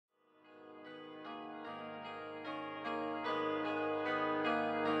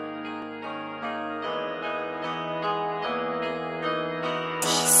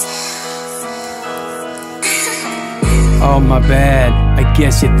Oh my bad, I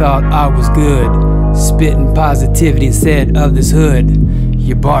guess you thought I was good, spitting positivity instead of this hood.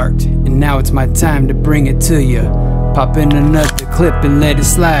 You barked, and now it's my time to bring it to you. Pop in another clip and let it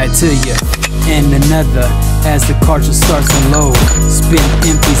slide to you. And another, as the cartridge starts to load. Spit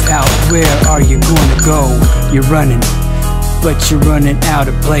empties out, where are you gonna go? You're running, but you're running out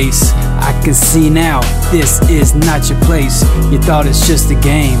of place. I can see now, this is not your place. You thought it's just a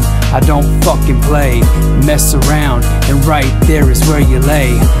game, I don't fucking play. Mess around, and right there is where you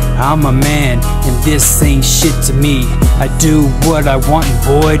lay. I'm a man, and this ain't shit to me. I do what I want,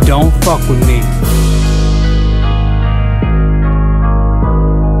 and boy, don't fuck with me.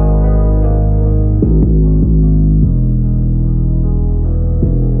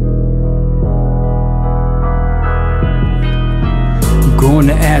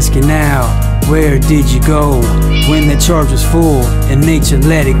 Gonna ask you now, where did you go when the charge was full and nature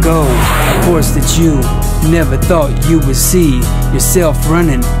let it go? A force that you never thought you would see yourself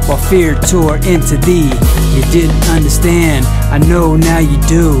running while fear tore into thee. You didn't understand, I know now you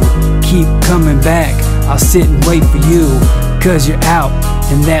do. Keep coming back, I'll sit and wait for you. Cause you're out,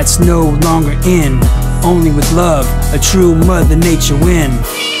 and that's no longer in. Only with love, a true Mother Nature win.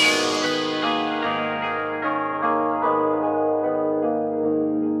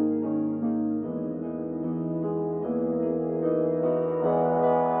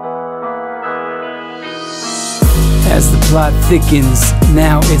 As the plot thickens,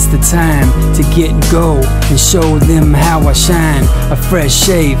 now it's the time to get and go and show them how I shine. A fresh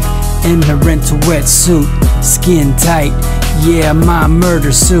shave and a rental wetsuit, skin tight, yeah, my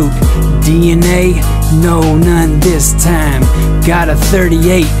murder suit. DNA, no, none this time. Got a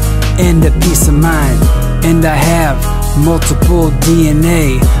 38 and a peace of mind. And I have multiple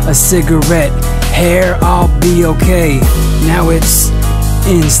DNA, a cigarette, hair, I'll be okay. Now it's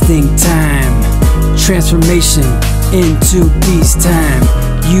instinct time, transformation into peacetime.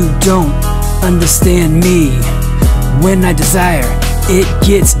 You don't understand me. When I desire, it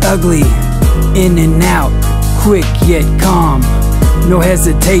gets ugly. In and out, quick yet calm. No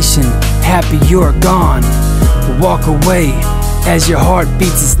hesitation, happy you're gone. Walk away as your heart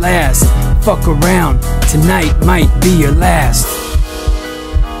beats its last. Fuck around, tonight might be your last.